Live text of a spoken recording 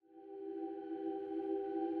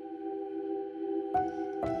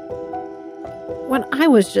When I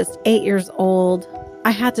was just 8 years old,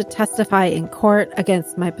 I had to testify in court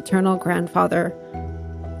against my paternal grandfather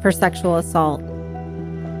for sexual assault.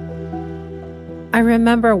 I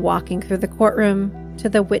remember walking through the courtroom to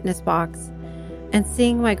the witness box and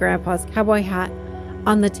seeing my grandpa's cowboy hat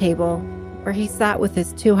on the table where he sat with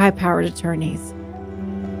his two high-powered attorneys.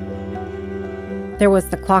 There was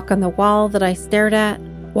the clock on the wall that I stared at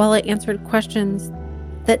while I answered questions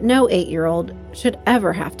that no 8-year-old should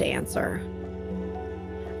ever have to answer.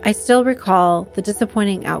 I still recall the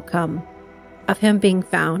disappointing outcome of him being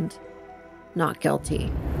found not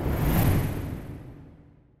guilty.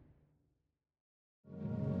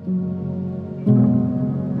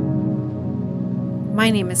 My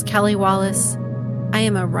name is Kelly Wallace. I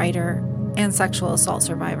am a writer and sexual assault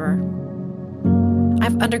survivor.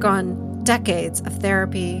 I've undergone decades of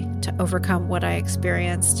therapy to overcome what I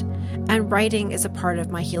experienced, and writing is a part of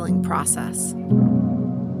my healing process.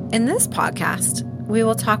 In this podcast, we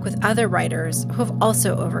will talk with other writers who have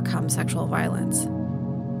also overcome sexual violence.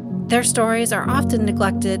 Their stories are often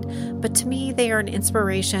neglected, but to me, they are an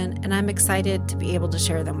inspiration, and I'm excited to be able to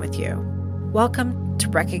share them with you. Welcome to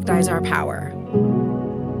Recognize Our Power.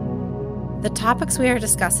 The topics we are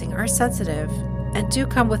discussing are sensitive and do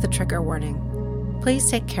come with a trigger warning. Please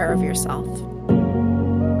take care of yourself.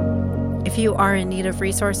 If you are in need of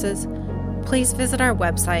resources, please visit our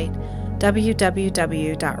website,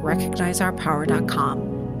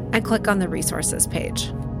 www.recognizeourpower.com, and click on the resources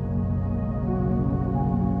page.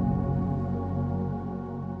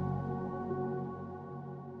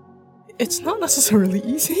 It's not necessarily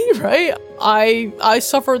easy, right? I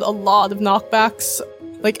suffered a lot of knockbacks,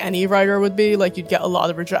 like any writer would be. Like, you'd get a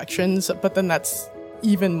lot of rejections, but then that's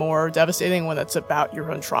even more devastating when it's about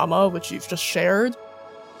your own trauma, which you've just shared.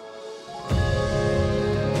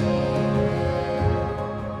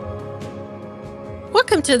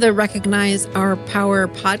 Welcome to the Recognize Our Power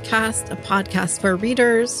podcast, a podcast for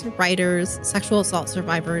readers, writers, sexual assault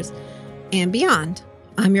survivors, and beyond.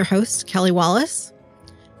 I'm your host, Kelly Wallace.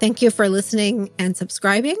 Thank you for listening and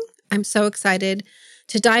subscribing. I'm so excited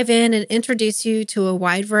to dive in and introduce you to a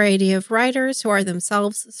wide variety of writers who are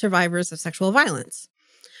themselves survivors of sexual violence.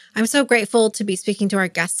 I'm so grateful to be speaking to our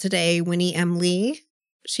guest today, Winnie M. Lee.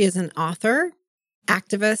 She is an author,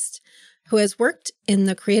 activist, who has worked in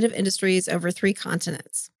the creative industries over 3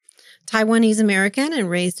 continents. Taiwanese American and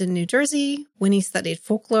raised in New Jersey, Winnie studied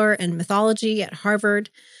folklore and mythology at Harvard,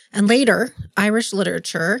 and later Irish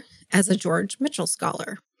literature as a George Mitchell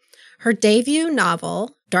scholar. Her debut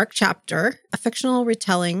novel, Dark Chapter, a fictional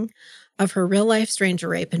retelling of her real-life stranger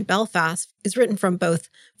rape in Belfast, is written from both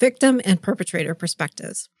victim and perpetrator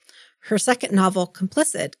perspectives. Her second novel,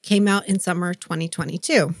 Complicit, came out in summer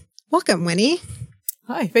 2022. Welcome, Winnie.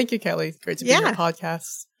 Hi, thank you, Kelly. Great to be on your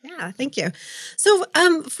podcast. Yeah, thank you. So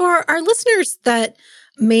for our listeners that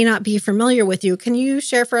may not be familiar with you, can you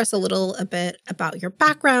share for us a bit about your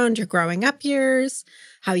background, your growing up years,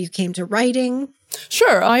 how you came to writing?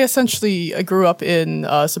 Sure. I grew up in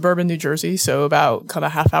suburban New Jersey, so about kind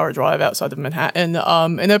of half-hour drive outside of Manhattan,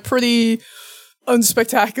 in a pretty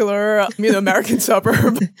unspectacular, American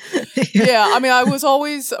suburb. Yeah, I was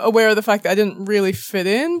always aware of the fact that I didn't really fit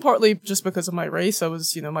in, partly just because of my race. I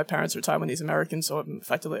was, my parents are Taiwanese American, so I'm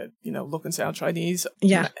effectively, look and sound Chinese.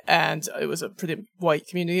 Yeah. And it was a pretty white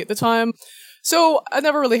community at the time. So I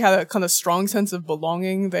never really had a kind of strong sense of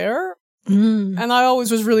belonging there. And I always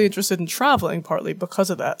was really interested in traveling, partly because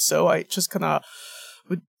of that. So I just kind of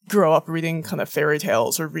would grow up reading kind of fairy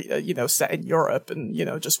tales or, set in Europe and,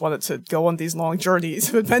 just wanted to go on these long journeys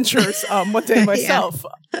of adventures one day myself.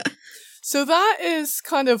 Yeah. So that is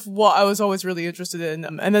kind of what I was always really interested in.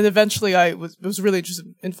 And then eventually I was really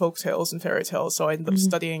interested in folk tales and fairy tales. So I ended up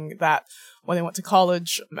studying that when I went to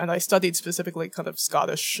college, and I studied specifically kind of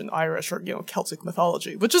Scottish and Irish or, Celtic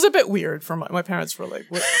mythology, which is a bit weird for my parents were like,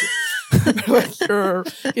 what? They're like, you're,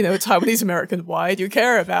 Taiwanese American. Why do you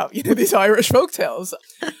care about, these Irish folktales?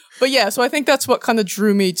 But yeah, so I think that's what kind of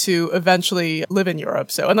drew me to eventually live in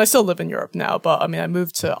Europe. So, and I still live in Europe now, but I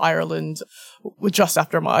moved to Ireland just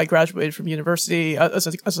after I graduated from university as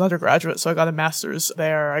an undergraduate. So I got a master's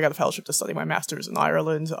there. I got a fellowship to study my master's in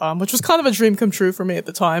Ireland, which was kind of a dream come true for me at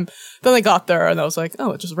the time. Then I got there and I was like,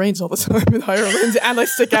 oh, it just rains all the time in Ireland, and I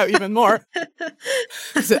stick out even more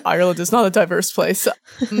because Ireland is not a diverse place.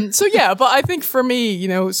 So yeah, but I think for me,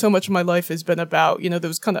 so much of my life has been about,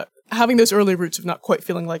 those kind of having those early roots of not quite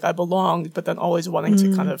feeling like I belonged, but then always wanting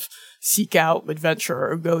to kind of seek out adventure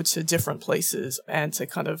or go to different places and to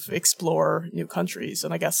kind of explore new countries.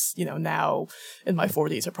 And I guess, now in my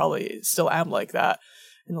 40s, I probably still am like that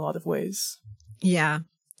in a lot of ways. Yeah,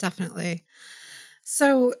 definitely.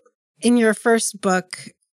 So in your first book,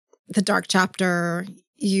 the dark chapter,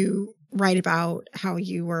 you write about how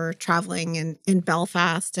you were traveling in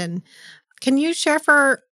Belfast. And can you share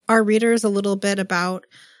for our readers a little bit about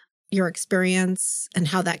your experience and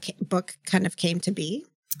how that book kind of came to be?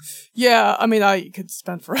 Yeah, I mean, I could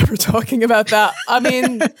spend forever talking about that. I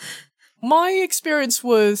mean, my experience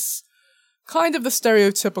was kind of the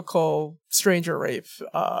stereotypical stranger rape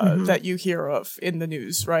that you hear of in the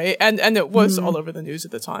news, right? And it was all over the news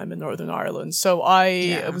at the time in Northern Ireland. So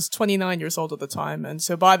I was 29 years old at the time. And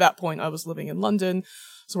so by that point, I was living in London.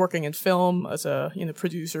 I was working in film as a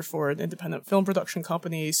producer for an independent film production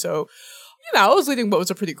company. So, I was leading what was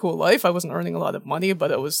a pretty cool life. I wasn't earning a lot of money, but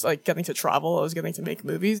it was like getting to travel. I was getting to make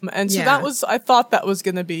movies. And so I thought that was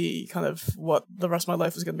going to be kind of what the rest of my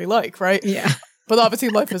life was going to be like, right? Yeah. But obviously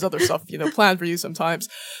life has other stuff, planned for you sometimes.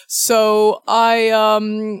 So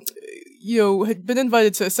I, had been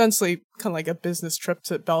invited to essentially kind of like a business trip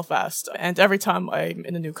to Belfast. And every time I'm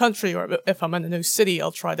in a new country or if I'm in a new city,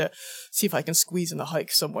 I'll try to see if I can squeeze in a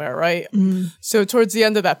hike somewhere, right? So towards the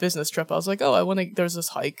end of that business trip, I was like, there's this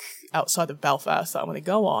hike outside of Belfast that I want to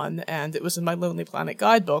go on. And it was in my Lonely Planet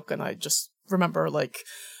guidebook. And I just remember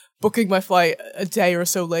booking my flight a day or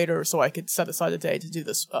so later so I could set aside a day to do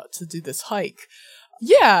this hike.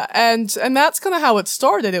 Yeah, and that's kind of how it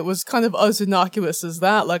started. It was kind of as innocuous as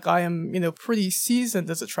that. Like I am, pretty seasoned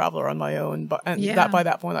as a traveler on my own, that by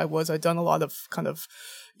that point I'd done a lot of kind of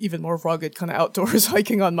even more rugged kind of outdoors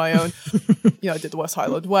hiking on my own. I did the West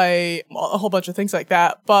Highland Way, a whole bunch of things like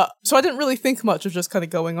that. But so I didn't really think much of just kind of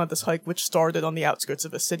going on this hike, which started on the outskirts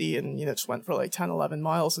of a city and, just went for 10, 11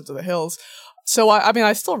 miles into the hills. So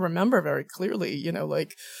I still remember very clearly,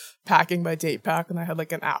 packing my date pack, and I had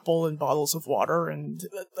an apple and bottles of water and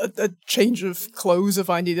a change of clothes if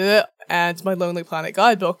I needed it, and my Lonely Planet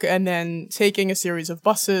guidebook, and then taking a series of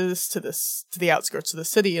buses to the outskirts of the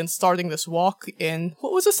city and starting this walk in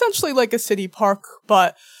what was essentially like a city park.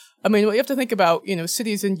 But I mean, what you have to think about,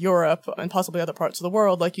 cities in Europe and possibly other parts of the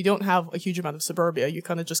world, you don't have a huge amount of suburbia. You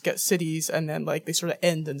kind of just get cities and then they sort of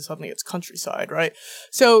end and suddenly it's countryside, right?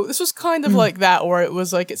 So this was kind of like that, where it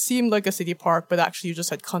was it seemed like a city park, but actually you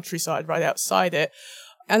just had countryside right outside it.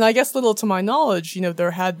 And I guess little to my knowledge,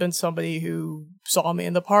 there had been somebody who saw me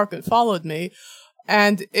in the park and followed me.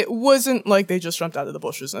 And it wasn't like they just jumped out of the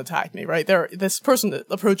bushes and attacked me, right? This person that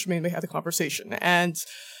approached me and they had a conversation, and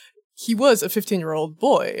he was a 15-year-old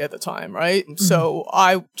boy at the time, right? So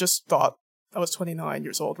I just thought I was 29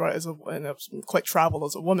 years old, right? And I was quite traveled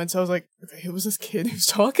as a woman. So I was like, okay, who was this kid who's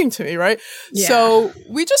talking to me, right? Yeah. So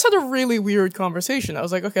we just had a really weird conversation. I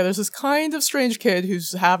was like, okay, there's this kind of strange kid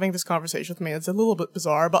who's having this conversation with me. It's a little bit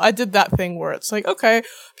bizarre, but I did that thing where it's like, okay,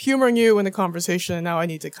 humoring you in the conversation, and now I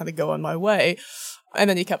need to kind of go on my way. And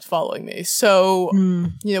then he kept following me. So,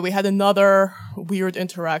 we had another weird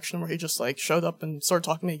interaction where he just showed up and started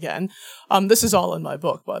talking to me again. This is all in my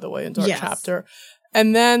book, by the way, in Dark Chapter.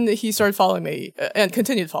 And then he started following me and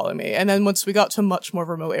continued following me. And then once we got to a much more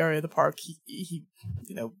remote area of the park, he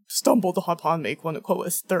stumbled upon me, quote unquote, a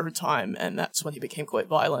third time. And that's when he became quite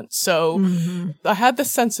violent. So I had this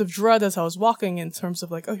sense of dread as I was walking in terms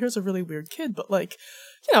of oh, here's a really weird kid. But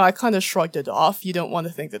I kind of shrugged it off. You don't want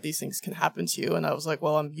to think that these things can happen to you. And I was like,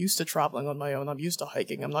 well, I'm used to traveling on my own. I'm used to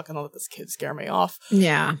hiking. I'm not going to let this kid scare me off.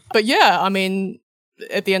 Yeah. But yeah, I mean,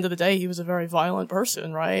 at the end of the day, he was a very violent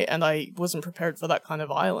person, right? And I wasn't prepared for that kind of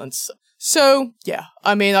violence. So yeah,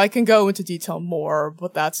 I mean, I can go into detail more,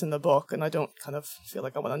 but that's in the book. And I don't kind of feel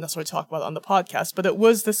like I want to necessarily talk about it on the podcast. But it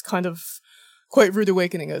was this kind of quite rude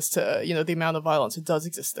awakening as to, the amount of violence that does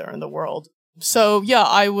exist there in the world. So, yeah,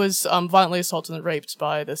 I was violently assaulted and raped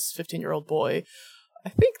by this 15-year-old boy. I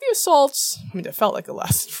think the assaults, it felt like it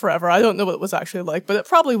lasted forever. I don't know what it was actually like, but it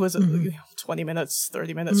probably was 20 minutes,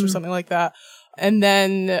 30 minutes or something like that. And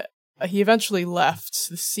then he eventually left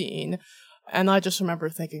the scene. And I just remember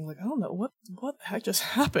thinking, I don't know, what the heck just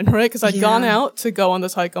happened, right? Because I'd gone out to go on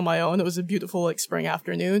this hike on my own. It was a beautiful, spring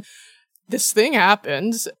afternoon. This thing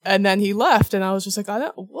happened, and then he left, and I was just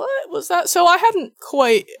what was that? So I hadn't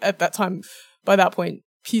quite, at that time, by that point,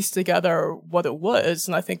 pieced together what it was,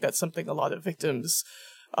 and I think that's something a lot of victims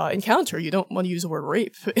encounter. You don't want to use the word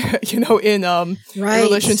rape, in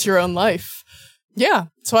relation to your own life. Yeah,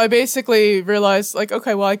 so I basically realized,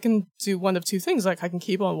 okay, well, I can do one of two things. I can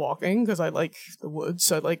keep on walking, because I like the woods,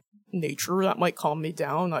 I like nature, that might calm me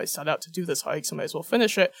down. I set out to do this hike, so I might as well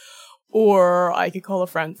finish it. Or I could call a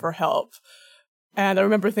friend for help. And I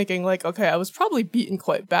remember thinking, okay, I was probably beaten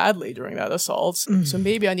quite badly during that assault, so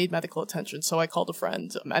maybe I need medical attention. So I called a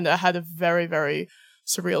friend, and I had a very, very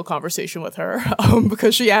surreal conversation with her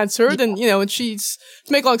because she answered, and, and to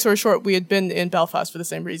make a long story short, we had been in Belfast for the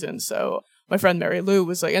same reason. So my friend Mary Lou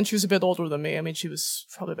was like, and she was a bit older than me. I mean, she was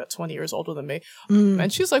probably about 20 years older than me.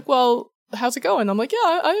 And she's like, well, how's it going? I'm like,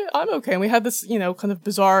 yeah, I'm okay. And we had this, kind of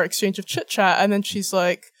bizarre exchange of chit chat. And then she's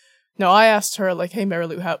like, no, I asked her like, hey, Mary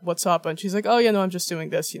Lou, what's up? And she's like, oh, yeah, no, I'm just doing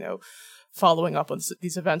this, following up on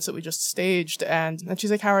these events that we just staged. And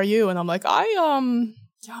she's like, how are you? And I'm like, I'm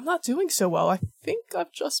not doing so well. I think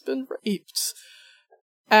I've just been raped.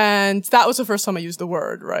 And that was the first time I used the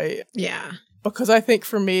word, right? Yeah. Because I think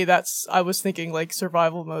for me, I was thinking like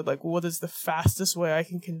survival mode, like what is the fastest way I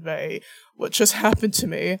can convey what just happened to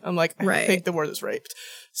me? I'm like, I think the word is raped.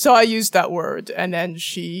 So I used that word, and then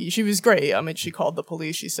she was great. I mean, she called the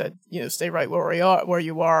police. She said, stay right where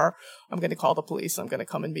you are. I'm going to call the police. I'm going to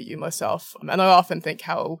come and meet you myself. And I often think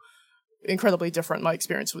how incredibly different my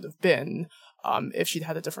experience would have been if she'd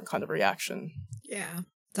had a different kind of reaction. Yeah,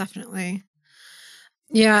 definitely.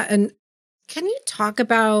 Yeah. And can you talk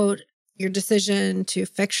about your decision to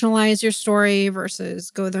fictionalize your story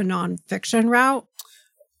versus go the nonfiction route?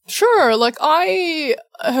 Sure. Like, I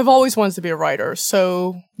have always wanted to be a writer.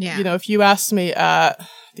 So, if you asked me at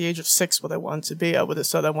the age of 6 what I wanted to be, I would have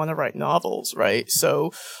said I want to write novels, right?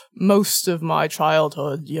 So most of my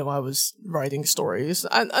childhood, I was writing stories,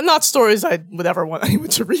 and not stories I would ever want anyone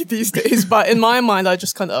to read these days. But in my mind, I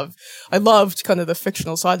loved kind of the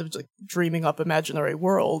fictional side of like dreaming up imaginary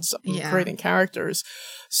worlds, creating characters.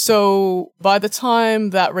 So by the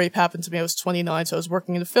time that rape happened to me, I was 29. So I was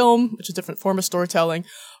working in a film, which is a different form of storytelling.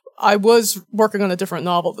 I was working on a different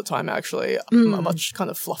novel at the time, actually, a much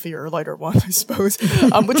kind of fluffier, lighter one, I suppose,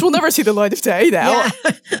 which will never see the light of day now.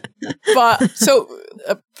 Yeah. But so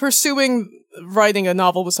pursuing writing a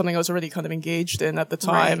novel was something I was already kind of engaged in at the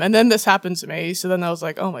time. Right. And then this happened to me. So then I was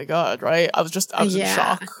like, oh my God, right? I was in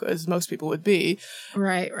shock, as most people would be.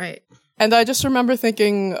 Right. And I just remember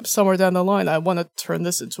thinking somewhere down the line, I want to turn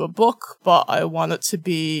this into a book, but I want it to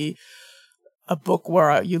be a book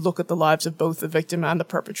where you look at the lives of both the victim and the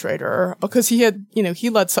perpetrator, because he had, he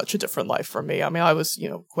led such a different life from me. I mean, I was,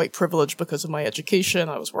 quite privileged because of my education.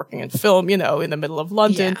 I was working in film, in the middle of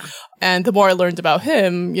London. Yeah. And the more I learned about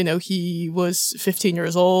him, he was 15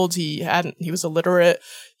 years old. He was illiterate.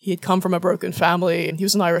 He had come from a broken family, and he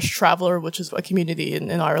was an Irish traveler, which is a community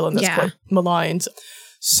in Ireland that's quite maligned.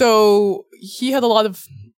 So he had a lot of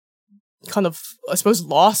kind of, I suppose,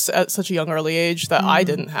 loss at such a young early age that I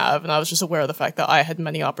didn't have. And I was just aware of the fact that I had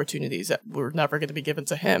many opportunities that were never going to be given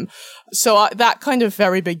to him. So that kind of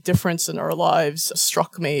very big difference in our lives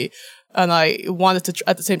struck me. And I wanted to,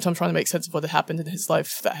 at the same time, trying to make sense of what had happened in his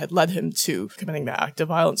life that had led him to committing that act of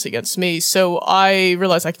violence against me. So I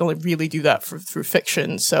realized I could only really do that through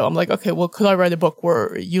fiction. So I'm like, okay, well, could I write a book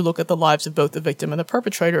where you look at the lives of both the victim and the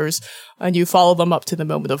perpetrators, and you follow them up to the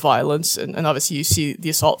moment of violence? And obviously you see the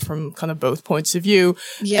assault from kind of both points of view.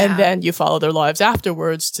 Yeah. And then you follow their lives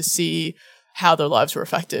afterwards to see how their lives were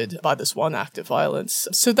affected by this one act of violence.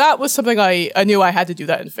 So that was something I knew I had to do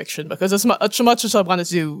that in fiction, because as much as I wanted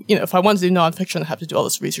to do, if I wanted to do nonfiction, I have to do all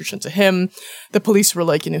this research into him. The police were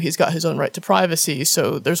like, he's got his own right to privacy,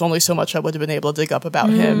 so there's only so much I would have been able to dig up about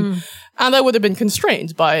him. And I would have been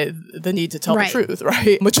constrained by the need to tell the truth,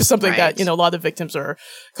 right? Which is something that, a lot of victims are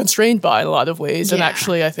constrained by in a lot of ways. Yeah. And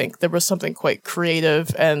actually, I think there was something quite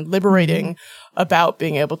creative and liberating about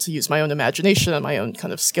being able to use my own imagination and my own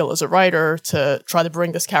kind of skill as a writer to try to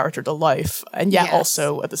bring this character to life. And yet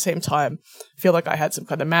also at the same time feel like I had some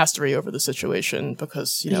kind of mastery over the situation,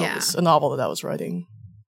 because, it was a novel that I was writing.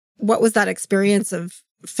 What was that experience of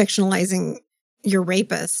fictionalizing your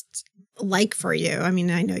rapist like for you? I mean,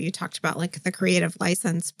 I know you talked about like the creative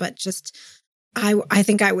license, but just I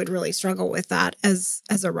think I would really struggle with that as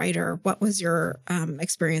a writer. What was your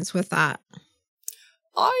experience with that?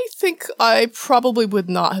 I think I probably would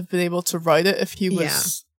not have been able to write it if he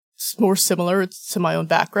was more similar to my own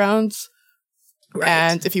background. Right.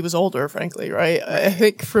 And if he was older, frankly, right? I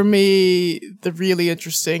think for me, the really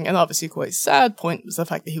interesting and obviously quite sad point was the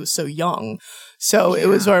fact that he was so young. So it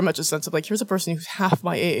was very much a sense of like, here's a person who's half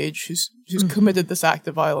my age, who's committed this act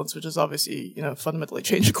of violence, which has obviously, fundamentally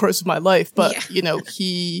changed the course of my life. But,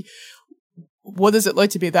 what is it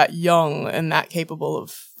like to be that young and that capable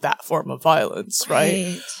of that form of violence,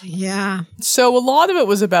 right? Yeah. So a lot of it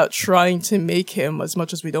was about trying to make him, as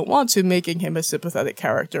much as we don't want to, making him a sympathetic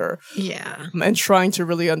character. Yeah. And trying to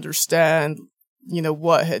really understand, how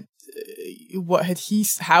had he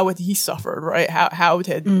suffered, right? How it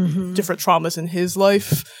had different traumas in his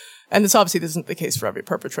life. And this obviously isn't the case for every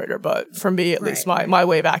perpetrator, but for me, at least, my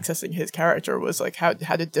way of accessing his character was like, how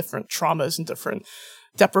did different traumas and different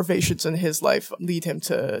deprivations in his life lead him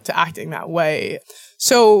to acting that way.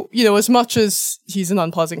 So, as much as he's an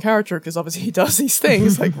unpleasant character, because obviously he does these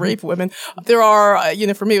things like rape women, there are,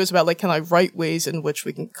 for me, it was about like, can I write ways in which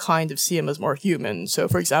we can kind of see him as more human? So,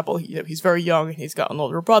 for example, he's very young and he's got an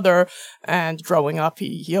older brother, and growing up,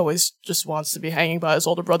 he always just wants to be hanging by his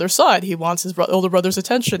older brother's side. He wants his older brother's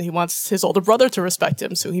attention. He wants his older brother to respect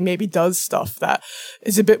him. So he maybe does stuff that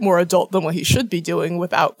is a bit more adult than what he should be doing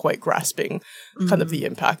without quite grasping kind of the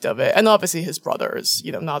impact of it. And obviously his brother is,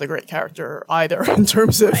 not a great character either in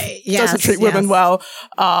terms of doesn't treat women well.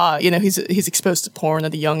 He's exposed to porn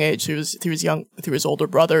at a young age through his older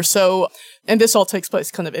brother. So, and this all takes place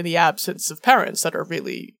kind of in the absence of parents that are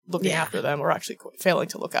really looking after them, or actually failing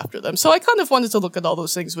to look after them. So I kind of wanted to look at all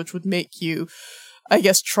those things which would make you, I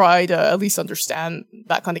guess, try to at least understand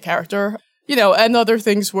that kind of character. And other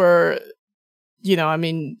things were,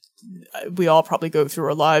 we all probably go through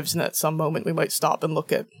our lives, and at some moment we might stop and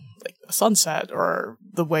look at like a sunset or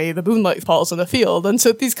the way the moonlight falls on a field. And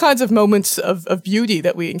so these kinds of moments of beauty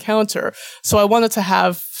that we encounter. So I wanted to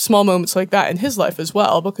have small moments like that in his life as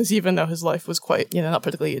well, because even though his life was quite, not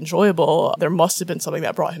particularly enjoyable, there must have been something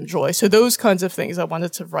that brought him joy. So those kinds of things I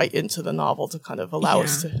wanted to write into the novel to kind of allow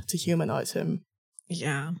us to humanize him.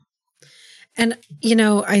 Yeah. And,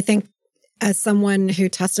 I think as someone who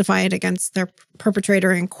testified against their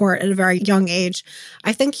perpetrator in court at a very young age,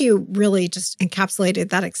 I think you really just encapsulated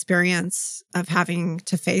that experience of having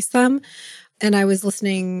to face them. And I was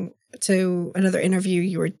listening to another interview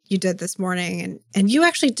you did this morning, and you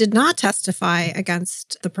actually did not testify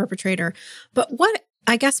against the perpetrator. But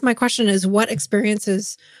I guess my question is, what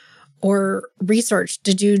experiences or research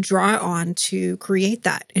did you draw on to create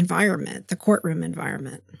that environment, the courtroom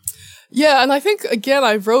environment? Yeah, and I think, again,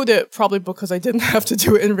 I wrote it probably because I didn't have to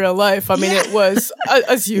do it in real life. I mean, it was,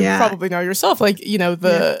 as you probably know yourself, like,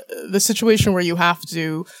 the situation where you have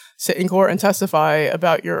to sit in court and testify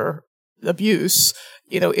about your abuse,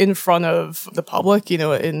 in front of the public,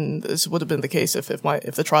 and this would have been the case if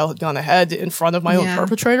the trial had gone ahead in front of my own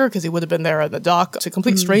perpetrator, because he would have been there at the dock to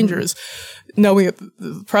complete strangers, knowing that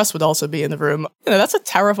the press would also be in the room. That's a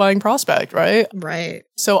terrifying prospect, right? Right.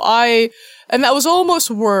 So and that was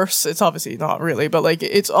almost worse. It's obviously not really, but like,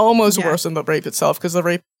 it's almost worse than the rape itself, because the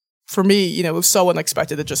rape, for me, it was so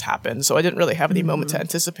unexpected, it just happened. So I didn't really have any moment to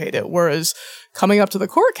anticipate it. Whereas coming up to the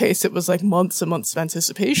court case, it was like months and months of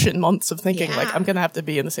anticipation, months of thinking like, I'm going to have to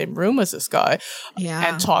be in the same room as this guy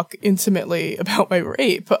and talk intimately about my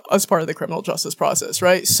rape as part of the criminal justice process,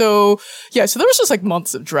 right? So, so there was just like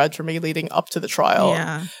months of dread for me leading up to the trial.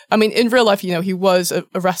 Yeah. I mean, in real life, he was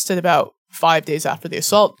arrested about 5 days after the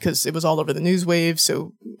assault, because it was all over the news wave.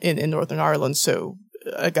 So in Northern Ireland. So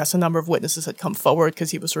I guess a number of witnesses had come forward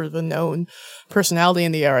because he was sort of a known personality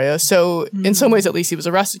in the area. So in some ways, at least, he was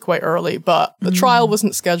arrested quite early, but the trial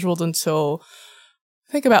wasn't scheduled until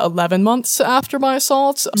I think about 11 months after my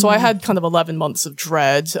assault. So I had kind of 11 months of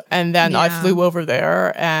dread. And then I flew over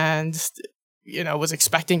there and, was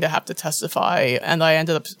expecting to have to testify. And I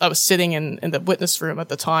was sitting in the witness room at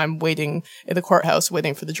the time, waiting in the courthouse,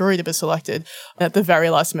 waiting for the jury to be selected. And at the very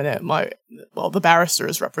last minute, the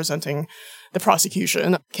barristers representing the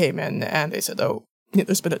prosecution came in and they said,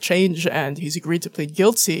 there's been a change and he's agreed to plead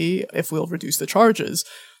guilty if we'll reduce the charges.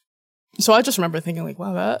 So I just remember thinking like,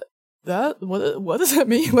 wow, what does that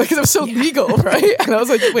mean? Like, it was so legal, right? And I was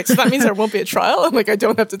like, wait, so that means there won't be a trial? And like, I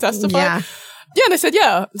don't have to testify? Yeah. Yeah, and I said,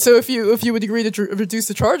 yeah. So if you would agree to reduce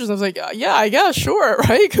the charges, I was like, yeah, I guess, sure,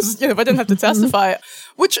 right? Because, if I didn't have to testify,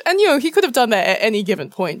 and he could have done that at any given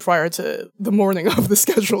point prior to the morning of the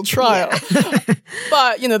scheduled trial. Yeah.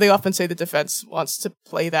 But, they often say the defense wants to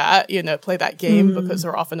play that game because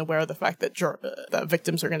they're often aware of the fact that that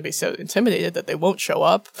victims are going to be so intimidated that they won't show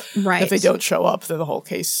up. Right. If they don't show up, then the whole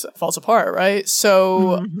case falls apart, right?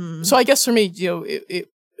 So, so I guess for me,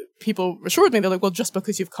 people assured me, they're like, well, just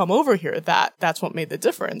because you've come over here, that's what made the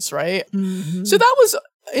difference, right? So that was,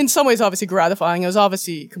 in some ways, obviously gratifying. I was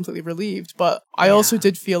obviously completely relieved, but I also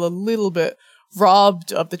did feel a little bit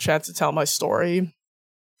robbed of the chance to tell my story,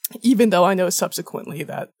 even though I know subsequently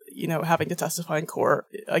that, having to testify in court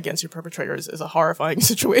against your perpetrators is a horrifying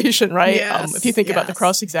situation, right? Yes, if you think about the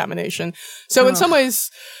cross-examination. So in some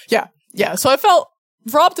ways, so I felt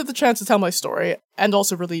robbed of the chance to tell my story and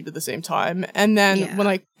also relieved at the same time. And then when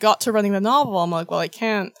I got to running the novel, I'm like, well, I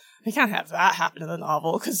can't have that happen in the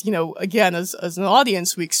novel because, again, as an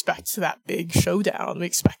audience, we expect that big showdown. We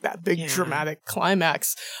expect that big dramatic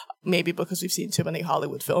climax. Maybe because we've seen too many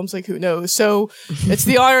Hollywood films, like who knows? So it's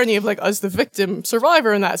the irony of like, as the victim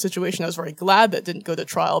survivor in that situation, I was very glad that didn't go to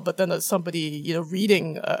trial. But then as somebody,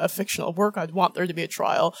 reading a fictional work, I'd want there to be a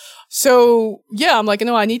trial. So yeah, I'm like,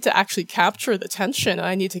 I need to actually capture the tension.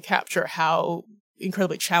 I need to capture how,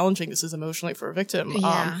 incredibly challenging this is emotionally for a victim.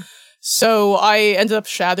 Yeah. So I ended up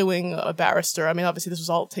shadowing a barrister. I mean, obviously this was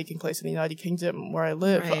all taking place in the United Kingdom where I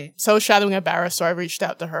live. Right. So shadowing a barrister, I reached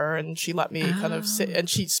out to her and she let me kind of sit, and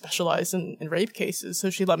she specialized in rape cases. So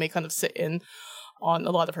she let me kind of sit in on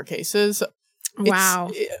a lot of her cases. Wow.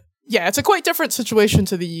 It's a quite different situation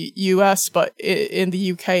to the US, but in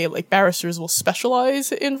the UK, like barristers will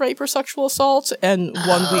specialize in rape or sexual assault. And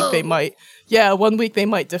one week they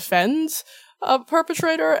might defend a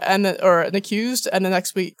perpetrator or an accused, and the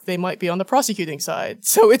next week they might be on the prosecuting side.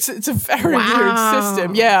 So it's a very weird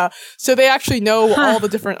system. Yeah. So they actually know all the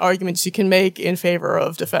different arguments you can make in favor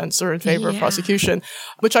of defense or in favor of prosecution,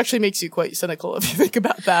 which actually makes you quite cynical if you think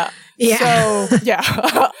about that. Yeah. So,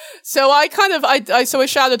 yeah. So I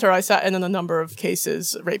shadowed her. I sat in on a number of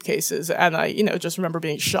cases, rape cases, and I, just remember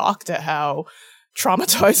being shocked at how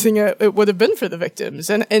traumatizing it would have been for the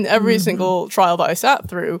victims. And in every single trial that I sat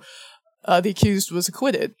through, the accused was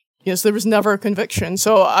acquitted. So there was never a conviction.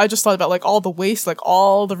 So I just thought about like all the waste, like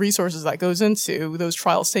all the resources that goes into those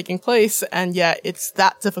trials taking place, and yet it's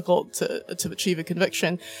that difficult to achieve a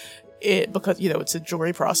conviction. Because it's a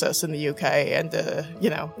jury process in the UK, and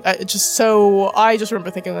I just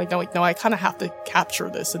remember thinking like, no, I kind of have to capture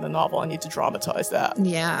this in the novel. I need to dramatize that.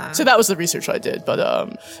 Yeah. So that was the research I did, but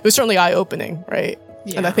it was certainly eye-opening, right?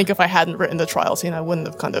 Yeah. And I think if I hadn't written the trial scene, I wouldn't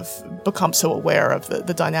have kind of become so aware of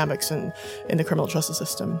the dynamics in the criminal justice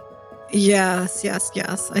system. Yes.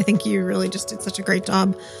 I think you really just did such a great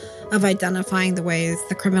job of identifying the ways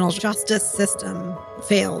the criminal justice system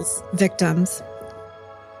fails victims.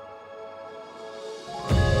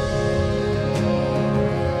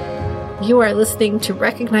 You are listening to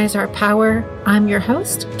Recognize Our Power. I'm your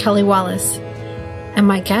host, Kelly Wallace, and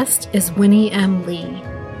my guest is Winnie M. Lee.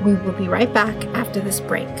 We will be right back after this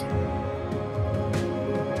break.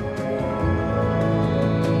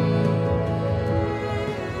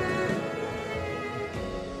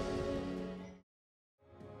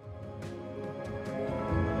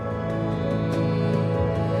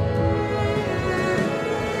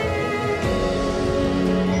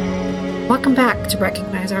 Welcome back to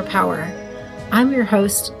Recognize Our Power. I'm your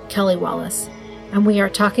host, Kelly Wallace, and we are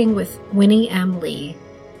talking with Winnie M. Lee.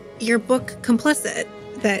 Your book, Complicit,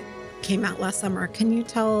 that came out last summer. Can you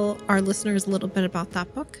tell our listeners a little bit about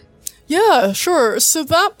that book? Yeah, sure. So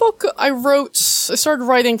that book I started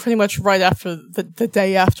writing pretty much right after the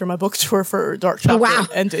day after my book tour for Dark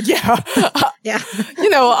Chapter ended. Yeah. Yeah.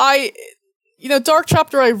 Dark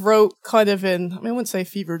Chapter I wrote kind of in, I wouldn't say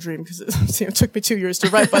fever dream because it took me 2 years to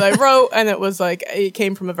write, but I wrote, and it was like, it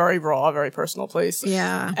came from a very raw, very personal place.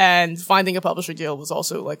 Yeah. And finding a publishing deal was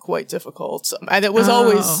also like quite difficult. And it was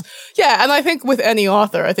always, and I think with any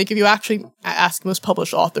author, I think if you actually ask most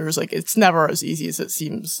published authors, like it's never as easy as it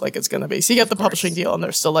seems like it's going to be. So you get the publishing deal and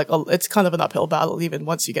there's still like, it's kind of an uphill battle even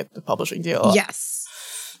once you get the publishing deal. Yes.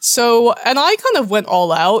 So, and I kind of went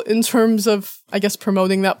all out in terms of, I guess,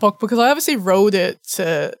 promoting that book because I obviously wrote it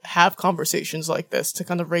to have conversations like this, to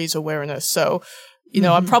kind of raise awareness. So,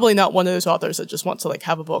 I'm probably not one of those authors that just want to like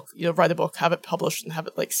have a book, write a book, have it published and have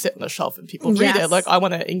it like sit on a shelf and people read it. Like I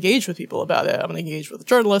want to engage with people about it. I want to engage with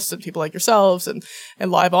journalists and people like yourselves and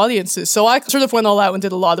live audiences. So I sort of went all out and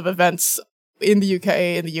did a lot of events in the UK,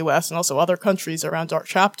 in the US, and also other countries around Dark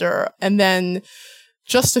Chapter. And then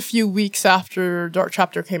just a few weeks after Dark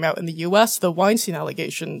Chapter came out in the US, the Weinstein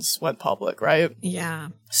allegations went public, right? Yeah.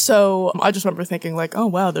 So I just remember thinking like, oh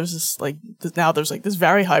wow, there's this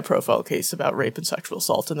very high profile case about rape and sexual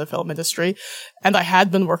assault in the film industry. And I had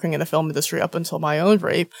been working in the film industry up until my own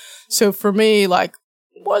rape. So for me, like,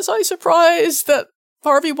 was I surprised that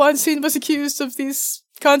Harvey Weinstein was accused of these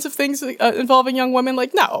kinds of things involving young women?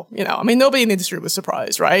 Like, no, nobody in the industry was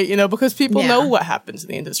surprised, right? Because people know what happens in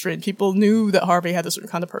the industry, and people knew that Harvey had a certain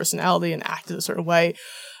kind of personality and acted a certain way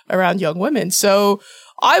around young women. So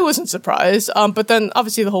I wasn't surprised. But then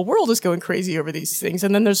obviously the whole world is going crazy over these things.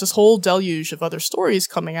 And then there's this whole deluge of other stories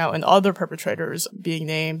coming out and other perpetrators being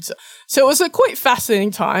named. So it was a quite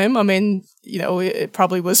fascinating time. It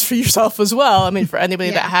probably was for yourself as well. For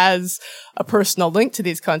anybody that has a personal link to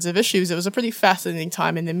these kinds of issues, it was a pretty fascinating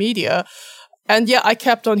time in the media. And yeah, I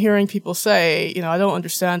kept on hearing people say, I don't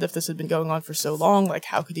understand if this had been going on for so long, like,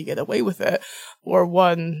 how could he get away with it? Or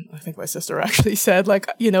one, I think my sister actually said, like,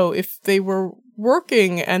 if they were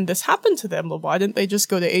working and this happened to them, well, why didn't they just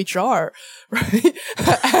go to HR? Right.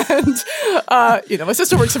 And, my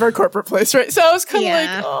sister works in a very corporate place, right? So I was kind of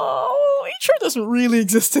like, oh, HR doesn't really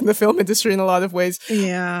exist in the film industry in a lot of ways.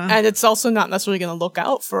 Yeah. And it's also not necessarily going to look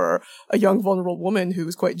out for a young, vulnerable woman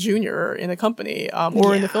who's quite junior in a company,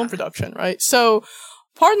 or in the film production, right? So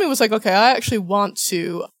part of me was like, okay, I actually want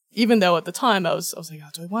to even though at the time I was like, oh,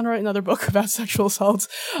 do I want to write another book about sexual assault?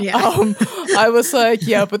 Yeah. I was like,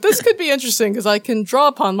 yeah, but this could be interesting because I can draw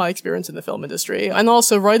upon my experience in the film industry and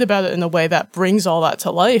also write about it in a way that brings all that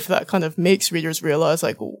to life, that kind of makes readers realize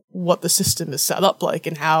like what the system is set up like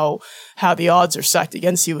and how the odds are stacked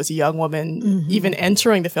against you as a young woman, even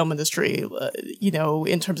entering the film industry,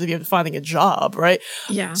 in terms of even finding a job, right?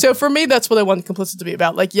 Yeah. So for me, that's what I want Complicit to be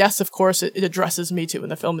about. Like, yes, of course, it addresses Me Too in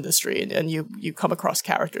the film industry, and you come across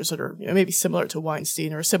characters that are maybe similar to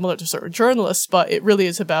Weinstein or similar to certain journalists, but it really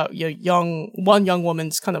is about one young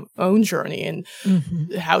woman's kind of own journey and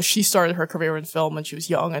how she started her career in film when she was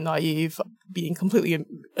young and naive, being completely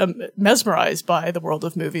mesmerized by the world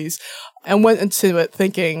of movies, and went into it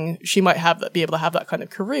thinking she might be able to have that kind of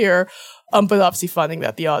career. But obviously finding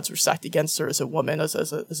that the odds were stacked against her as a woman, as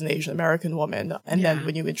an Asian American woman. And then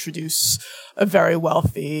when you introduce a very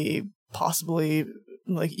wealthy, possibly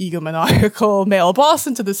like egomaniacal male boss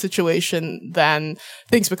into the situation, then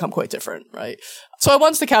things become quite different, right? So I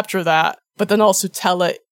wanted to capture that, but then also tell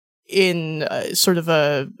it in sort of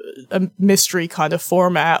a mystery kind of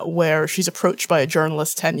format where she's approached by a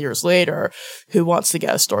journalist 10 years later who wants to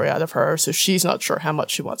get a story out of her. So she's not sure how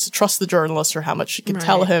much she wants to trust the journalist or how much she can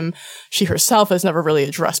tell him. She herself has never really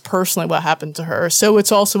addressed personally what happened to her. So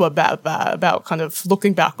it's also about that, about kind of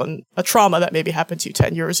looking back on a trauma that maybe happened to you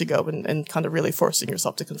 10 years ago and kind of really forcing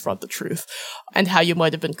yourself to confront the truth and how you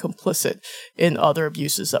might have been complicit in other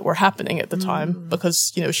abuses that were happening at the time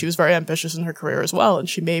because, she was very ambitious in her career as well. And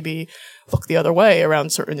she maybe look the other way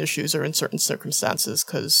around certain issues or in certain circumstances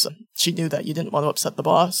because she knew that you didn't want to upset the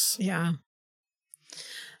boss. Yeah.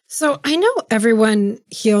 So I know everyone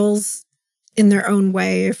heals in their own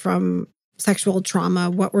way from sexual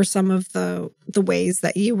trauma. What were some of the ways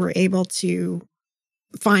that you were able to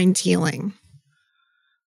find healing?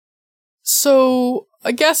 So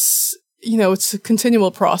I guess, it's a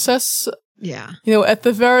continual process. Yeah. At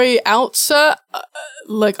the very outset,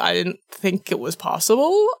 I didn't think it was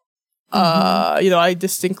possible. I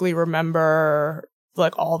distinctly remember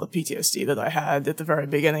all the PTSD that I had at the very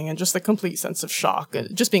beginning and just the complete sense of shock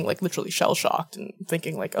and just being literally shell shocked and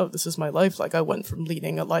thinking oh, this is my life. I went from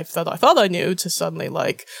leading a life that I thought I knew to suddenly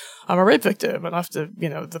I'm a rape victim and I have to,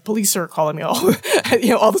 the police are calling me all,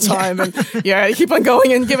 all the time. And I keep on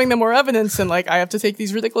going and giving them more evidence. And I have to take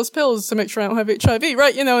these ridiculous pills to make sure I don't have HIV.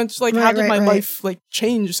 Right. And just how did my life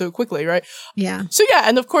change so quickly? Right. Yeah. So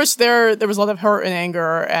and of course there was a lot of hurt and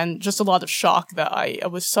anger and just a lot of shock that I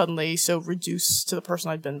was suddenly so reduced to the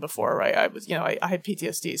person I'd been before. Right. I was, I had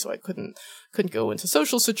PTSD, so I couldn't go into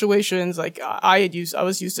social situations. I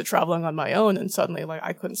was used to traveling on my own and suddenly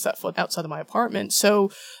I couldn't set foot outside of my apartment.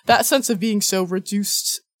 So that sense of being so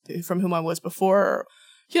reduced from whom I was before,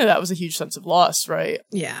 that was a huge sense of loss, right?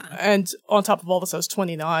 Yeah. And on top of all this, I was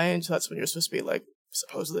 29, so that's when you're supposed to be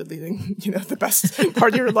supposedly leading, the best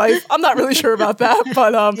part of your life. I'm not really sure about that,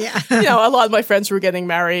 but, a lot of my friends who were getting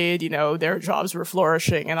married, their jobs were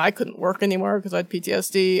flourishing and I couldn't work anymore because I had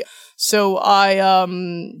PTSD. So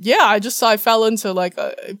I fell into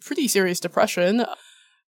a pretty serious depression.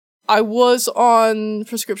 I was on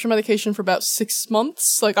prescription medication for about 6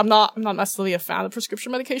 months. I'm not necessarily a fan of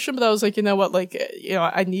prescription medication, but I was you know what,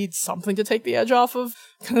 I need something to take the edge off of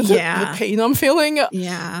kind of the pain I'm feeling.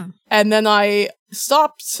 Yeah. And then I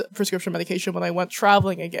stopped prescription medication when I went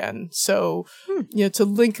traveling again. So, to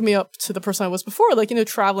link me up to the person I was before,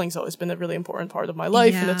 traveling's always been a really important part of my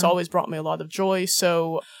life and it's always brought me a lot of joy.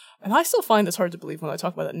 So, and I still find this hard to believe when I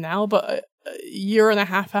talk about it now, but a year and a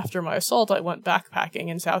half after my assault, I went backpacking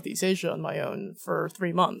in Southeast Asia on my own for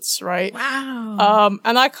 3 months, right? Wow.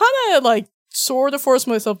 And I kind of sort of forced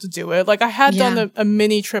myself to do it. I had done a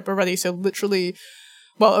mini trip already, so literally,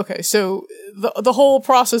 well, okay, so the whole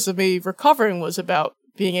process of me recovering was about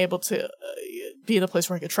being able to be in a place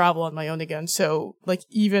where I could travel on my own again. So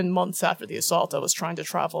even months after the assault, I was trying to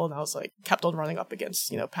travel and I was kept on running up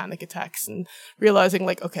against, panic attacks and realizing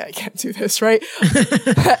okay, I can't do this. Right.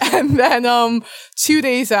 And then, 2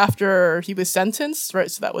 days after he was sentenced, right.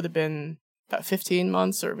 So that would have been about 15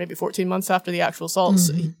 months or maybe 14 months after the actual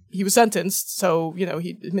assaults, he was sentenced. So,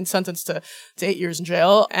 he'd been sentenced to 8 years in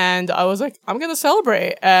jail. And I was I'm going to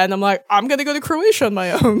celebrate. And I'm I'm going to go to Croatia on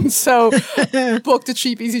my own. So booked a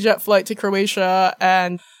cheap EasyJet flight to Croatia.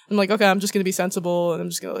 And I'm okay, I'm just going to be sensible. And I'm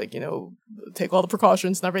just going to, take all the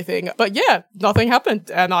precautions and everything. But nothing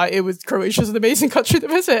happened. And Croatia's an amazing country to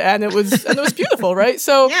visit. And it was beautiful. Right.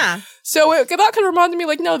 So, that kind of reminded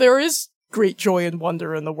me no, there is great joy and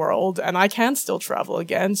wonder in the world and I can still travel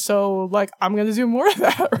again. So I'm going to do more of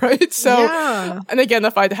that. Right. So, and again,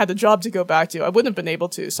 if I'd had a job to go back to, I wouldn't have been able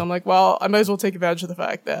to. So I'm well, I might as well take advantage of the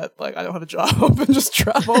fact that I don't have a job and just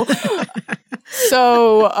travel.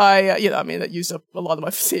 So that used up a lot of my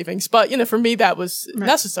savings. But, for me, that was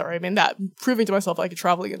necessary. I mean, that proving to myself I could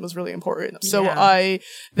travel again was really important. So I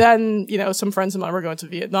then, some friends of mine were going to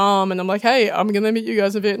Vietnam and I'm like, hey, I'm going to meet you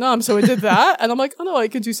guys in Vietnam. So I did that and I'm like, oh no, I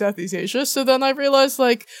could do Southeast Asia. So then I realized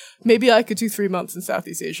like, maybe I could do 3 months in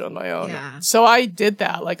Southeast Asia on my own. Yeah. So I did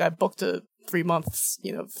that. Like I booked a 3 months,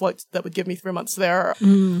 flight that would give me 3 months there.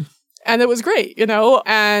 And it was great,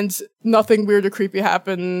 and nothing weird or creepy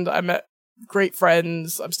happened. I met great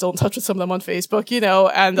friends. I'm still in touch with some of them on Facebook,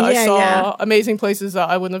 and I saw amazing places that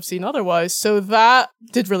I wouldn't have seen otherwise. So that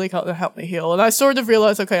did really help me heal. And I sort of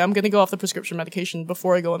realized, okay, I'm going to go off the prescription medication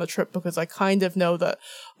before I go on a trip because I kind of know that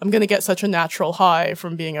I'm going to get such a natural high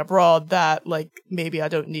from being abroad that like maybe I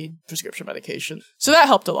don't need prescription medication. So that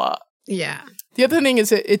helped a lot. Yeah. The other thing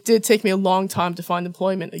is it did take me a long time to find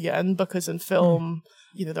employment again because in film,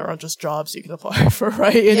 there aren't just jobs you can apply for,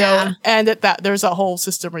 right? You know, and there's a whole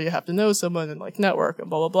system where you have to know someone and like network and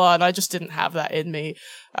blah, blah, blah. And I just didn't have that in me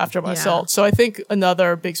after my assault. So I think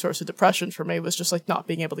another big source of depression for me was just like not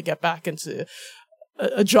being able to get back into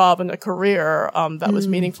a job and a career that was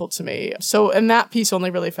meaningful to me. So, and that piece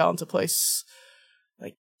only really fell into place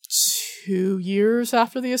like 2 years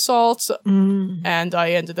after the assault. And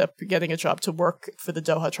I ended up getting a job to work for the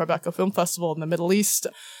Doha Tribeca Film Festival in the Middle East,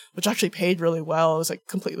 which actually paid really well. It was like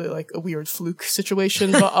completely like a weird fluke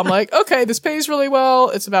situation, but I'm like, okay, this pays really well.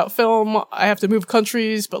 It's about film. I have to move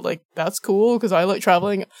countries, but like, that's cool because I like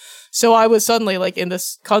traveling. So I was suddenly like in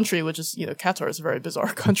this country, which is, Qatar is a very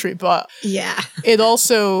bizarre country, but it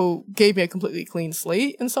also gave me a completely clean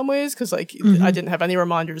slate in some ways. Cause like I didn't have any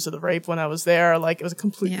reminders of the rape when I was there. Like it was a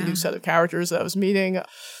completely new set of characters that I was meeting.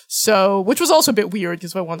 So, which was also a bit weird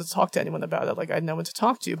because if I wanted to talk to anyone about it, like I had no one to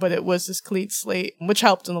talk to, but it was this clean slate, which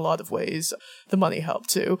helped in a lot of ways. The money helped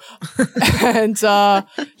too. And,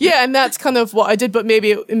 and that's kind of what I did, but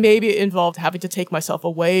maybe it involved having to take myself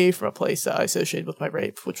away from a place that I associated with my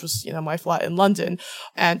rape, which was, my flat in London,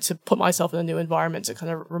 and to put myself in a new environment to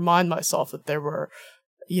kind of remind myself that there were,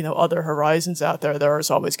 other horizons out there. There is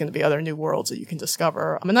always going to be other new worlds that you can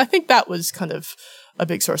discover. I mean, I think that was kind of a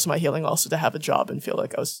big source of my healing also, to have a job and feel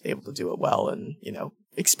like I was able to do it well and,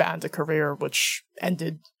 expand a career, which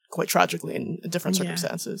ended quite tragically in different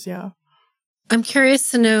circumstances. Yeah. I'm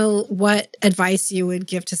curious to know what advice you would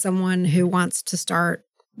give to someone who wants to start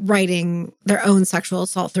writing their own sexual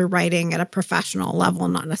assault through writing at a professional level,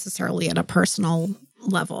 not necessarily at a personal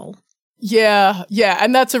level. Yeah.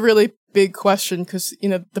 And that's a really big question because,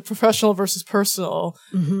 the professional versus personal,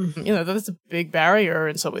 that's a big barrier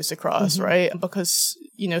in some ways to cross, right? Because,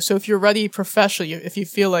 so if you're ready professionally, if you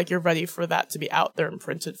feel like you're ready for that to be out there and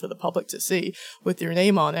printed for the public to see with your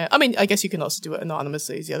name on it, I mean, I guess you can also do it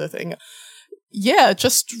anonymously is the other thing. Yeah,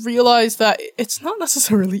 just realize that it's not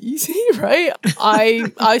necessarily easy, right?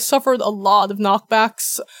 I suffered a lot of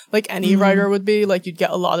knockbacks, like any writer would be. Like, you'd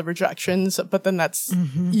get a lot of rejections, but then that's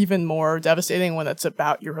even more devastating when it's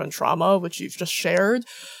about your own trauma, which you've just shared.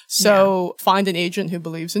 So find an agent who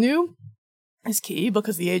believes in you is key,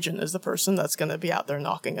 because the agent is the person that's going to be out there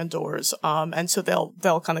knocking on doors. And so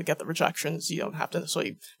they'll kind of get the rejections. You don't have to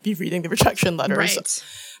necessarily be reading the rejection letters. Right.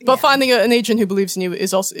 But finding an agent who believes in you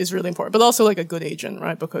is really important, but also like a good agent,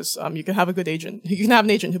 right? Because you can have a good agent. You can have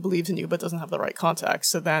an agent who believes in you but doesn't have the right contacts.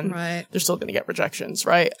 So then they're still going to get rejections,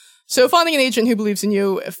 right? So finding an agent who believes in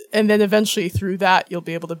you, and then eventually through that, you'll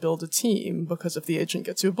be able to build a team, because if the agent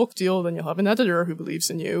gets you a book deal, then you'll have an editor who believes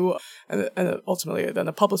in you, and ultimately then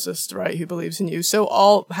a publicist, right, who believes in you. So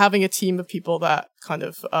all having a team of people that kind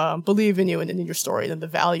of believe in you and in your story, and the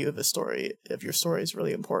value of your story is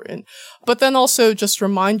really important. But then also just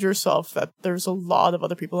remind yourself that there's a lot of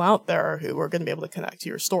other people out there who are going to be able to connect to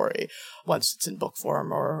your story once it's in book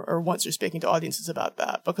form, or once you're speaking to audiences about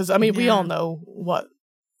that. Because, I mean, we all know what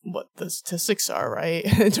the statistics are, right?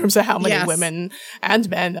 In terms of how many women and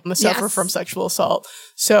men suffer from sexual assault.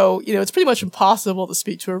 So, it's pretty much impossible to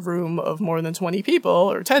speak to a room of more than 20 people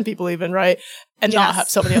or 10 people even, right? And not have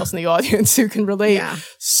somebody else in the audience who can relate.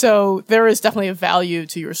 So there is definitely a value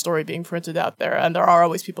to your story being printed out there. And there are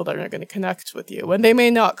always people that are going to connect with you. And they may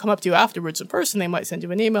not come up to you afterwards in person. They might send you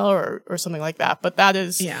an email or something like that. But that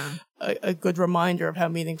is a good reminder of how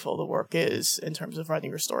meaningful the work is in terms of writing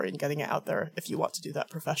your story and getting it out there if you want to do that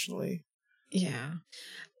professionally. Yeah.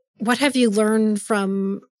 What have you learned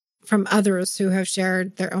from others who have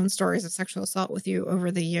shared their own stories of sexual assault with you over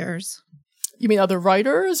the years? You mean other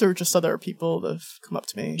writers or just other people that have come up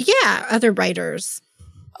to me? Yeah, other writers.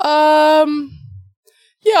 I've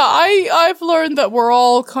learned that we're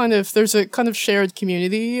all there's a kind of shared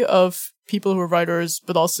community of people who are writers,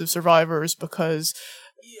 but also survivors, because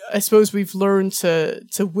I suppose we've learned to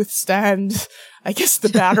withstand, I guess, the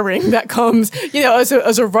battering that comes,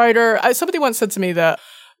 as a writer. Somebody once said to me that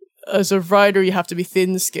as a writer, you have to be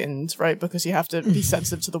thin-skinned, right? Because you have to be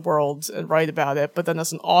sensitive to the world and write about it. But then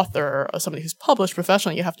as an author, or somebody who's published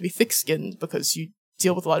professionally, you have to be thick-skinned because you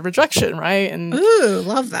deal with a lot of rejection, right? And ooh,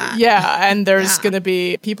 love that. Yeah, and there's going to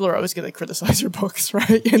be, people are always going to criticize your books,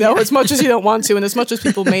 right? As much as you don't want to, and as much as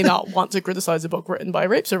people may not want to criticize a book written by a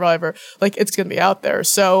rape survivor, like, it's going to be out there.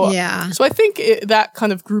 So I think that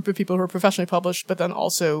kind of group of people who are professionally published, but then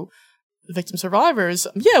also victim survivors,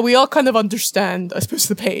 we all kind of understand, I suppose,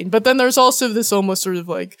 the pain. But then there's also this almost sort of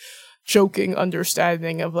like joking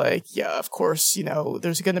understanding of like, of course,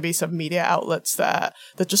 there's going to be some media outlets that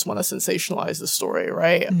just want to sensationalize the story,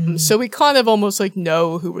 right? So we kind of almost like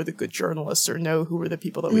know who were the good journalists or know who were the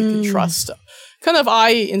people that we can trust. Kind of, I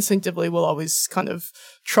instinctively will always kind of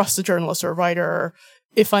trust a journalist or a writer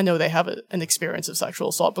if I know they have an experience of sexual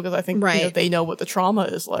assault, because I think they know what the trauma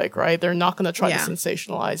is like, right? They're not going to try to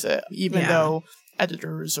sensationalize it, even though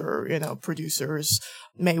editors or, producers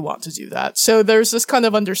may want to do that. So there's this kind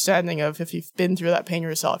of understanding of, if you've been through that pain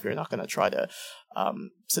yourself, you're not going to try to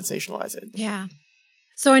sensationalize it. Yeah.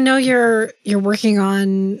 So I know you're working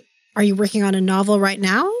on, are you working on a novel right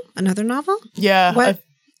now? Another novel? Yeah.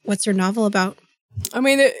 What's your novel about? I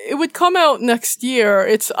mean, it would come out next year.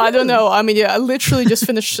 I don't know. I mean, I literally just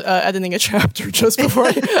finished editing a chapter just before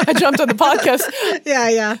I jumped on the podcast.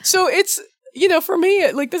 Yeah. So it's, for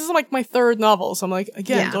me, like, this is like my third novel. So I'm like,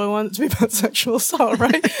 again, do I want it to be about sexual assault,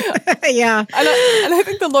 right? Yeah. And I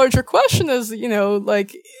think the larger question is,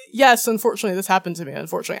 like, yes, unfortunately, this happened to me.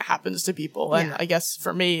 Unfortunately, it happens to people. And I guess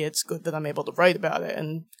for me, it's good that I'm able to write about it,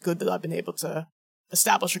 and good that I've been able to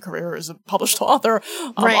establish a career as a published author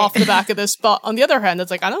off the back of this. But on the other hand, it's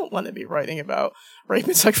like, I don't want to be writing about rape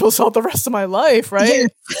and sexual assault the rest of my life, right?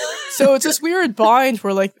 So it's this weird bind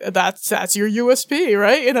where, like, that's your USP,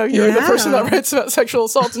 right? You're the person that writes about sexual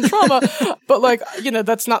assault and trauma, but, like,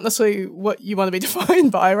 that's not necessarily what you want to be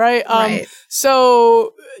defined by, right?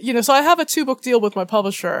 So, so I have a 2-book deal with my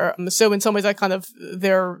publisher. So in some ways, I kind of,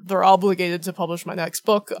 they're obligated to publish my next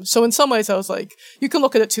book. So in some ways, I was like, you can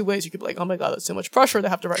look at it 2 ways. You could be like, oh my God, that's so much pressure to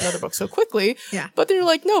have to write another book so quickly. Yeah. But then you're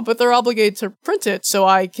like, no, but they're obligated to print it. So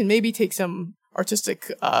I can maybe take some artistic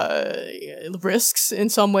risks in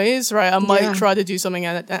some ways, right? I might try to do something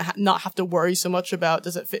and not have to worry so much about,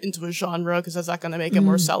 does it fit into a genre, because is that going to make it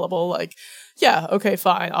more sellable? Like, okay,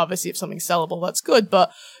 fine. Obviously, if something's sellable, that's good.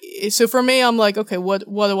 But so for me, I'm like, okay, what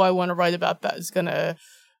do I want to write about that is going to,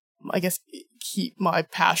 I guess, keep my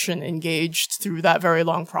passion engaged through that very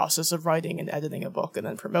long process of writing and editing a book and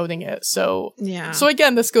then promoting it. So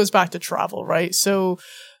again, this goes back to travel, right? So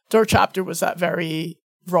Dark Chapter was that very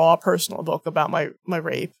raw personal book about my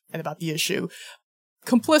rape and about the issue.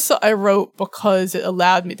 Complicit I wrote because it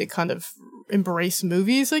allowed me to kind of embrace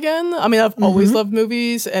movies again. I mean, I've always loved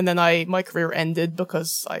movies, and then my career ended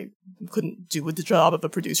because I couldn't do the job of a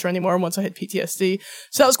producer anymore once I had PTSD.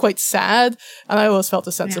 So that was quite sad, and I always felt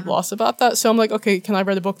a sense of loss about that. So I'm like, okay, can I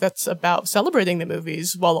write a book that's about celebrating the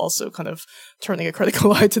movies while also kind of turning a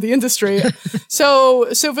critical eye to the industry?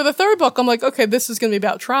 So for the third book, I'm like, okay, this is going to be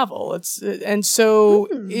about travel. Is it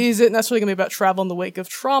necessarily going to be about travel in the wake of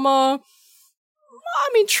trauma? I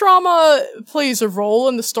mean, trauma plays a role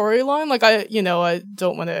in the storyline. Like, I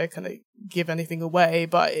don't want to kind of give anything away,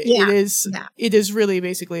 but it is really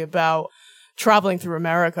basically about traveling through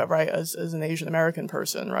America, right? As an Asian American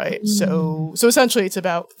person, right? So essentially it's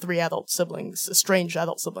about 3 adult siblings, estranged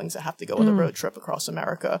adult siblings that have to go on a road trip across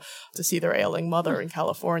America to see their ailing mother in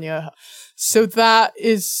California. So that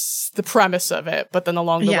is the premise of it. But then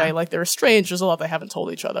along the way, like, they're estranged, there's a lot they haven't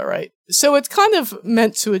told each other, right? So it's kind of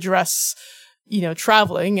meant to address,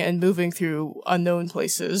 traveling and moving through unknown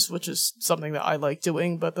places, which is something that I like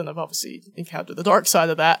doing, but then I've obviously encountered the dark side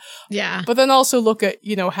of that. Yeah. But then also look at,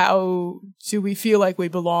 how do we feel like we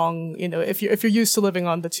belong, if you're used to living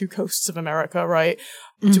on the 2 coasts of America, right?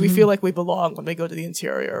 Do we feel like we belong when we go to the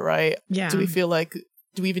interior, right? Yeah. Do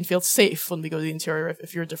we even feel safe when we go to the interior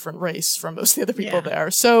if you're a different race from most of the other people there?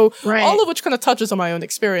 So all of which kind of touches on my own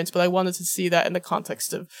experience, but I wanted to see that in the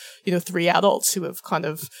context of, 3 adults who have kind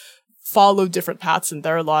of follow different paths in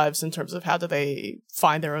their lives in terms of how do they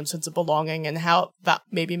find their own sense of belonging and how that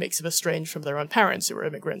maybe makes them estranged from their own parents who are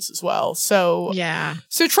immigrants as well. So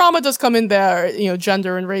trauma does come in there.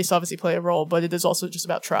 Gender and race obviously play a role, but it is also just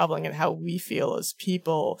about traveling and how we feel as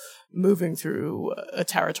people moving through a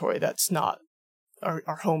territory that's not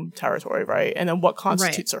our home territory, right? And then what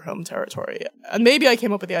constitutes our home territory. And maybe I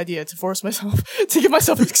came up with the idea to force myself, to give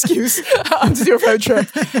myself an excuse to do a road trip.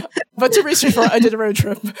 But to research for it, I did a road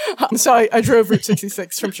trip. So I drove Route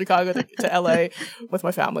 66 from Chicago to LA with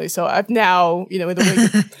my family. So I've now, in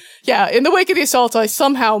the wake of the assault, I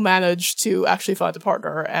somehow managed to actually find a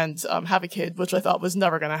partner and have a kid, which I thought was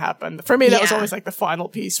never going to happen. For me, that was always like the final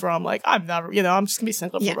piece where I'm like, I'm never, I'm just going to be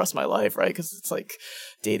single for the rest of my life, right? Because it's like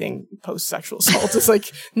dating post-sexual assault is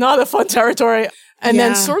like not a fun territory. And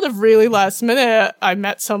then sort of really last minute, I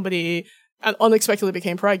met somebody and unexpectedly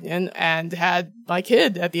became pregnant and had my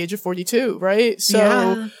kid at the age of 42, right?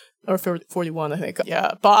 So, or 41, I think.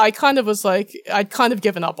 Yeah. But I kind of was like, I'd kind of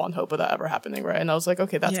given up on hope of that ever happening, right? And I was like,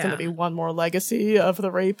 okay, that's going to be one more legacy of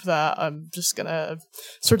the rape that I'm just going to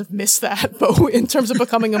sort of miss that boat in terms of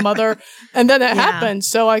becoming a mother. And then it happened.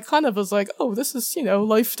 So I kind of was like, oh, this is,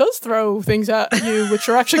 life does throw things at you, which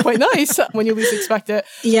are actually quite nice when you least expect it.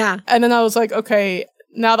 Yeah. And then I was like, okay,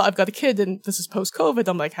 now that I've got a kid and this is post-COVID,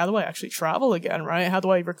 I'm like, how do I actually travel again, right? How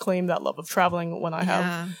do I reclaim that love of traveling when I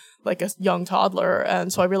have like a young toddler?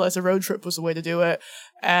 And so I realized a road trip was the way to do it.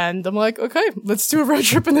 And I'm like, okay, let's do a road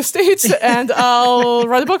trip in the States and I'll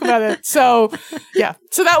write a book about it. So yeah,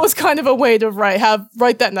 so that was kind of a way to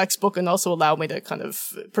write that next book and also allow me to kind of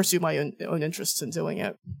pursue my own interests in doing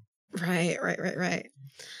it. Right.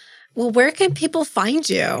 Well, where can people find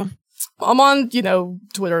you? I'm on,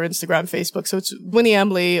 Twitter, Instagram, Facebook. So it's Winnie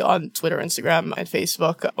Emily on Twitter, Instagram, and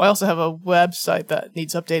Facebook. I also have a website that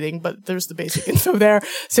needs updating, but there's the basic info there.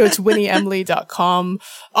 So it's winnieemily.com.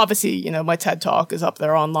 Obviously, my TED Talk is up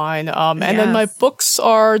there online. And then my books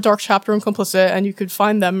are Dark Chapter and Complicit, and you could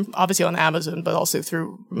find them obviously on Amazon, but also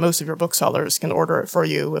through most of your booksellers can order it for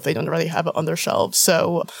you if they don't already have it on their shelves.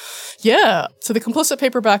 So yeah. So the Complicit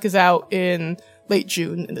paperback is out in late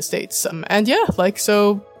June in the States.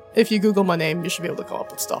 So if you Google my name, you should be able to come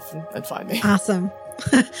up with stuff and find me. Awesome.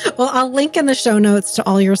 Well, I'll link in the show notes to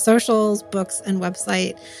all your socials, books, and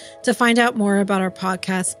website. To find out more about our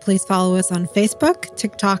podcast, please follow us on Facebook,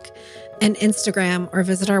 TikTok, and Instagram, or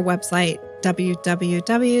visit our website,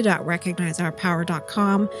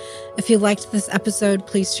 www.recognizeourpower.com. If you liked this episode,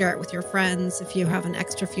 please share it with your friends. If you have an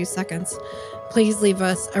extra few seconds, please leave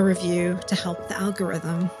us a review to help the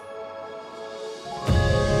algorithm.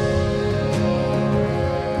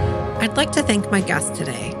 I'd like to thank my guest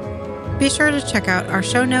today. Be sure to check out our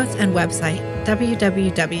show notes and website,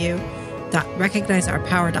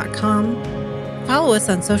 www.recognizeourpower.com. Follow us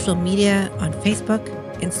on social media on Facebook,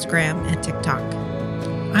 Instagram, and TikTok.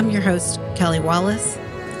 I'm your host, Kelly Wallace.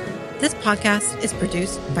 This podcast is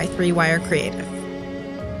produced by 3 Wire Creative.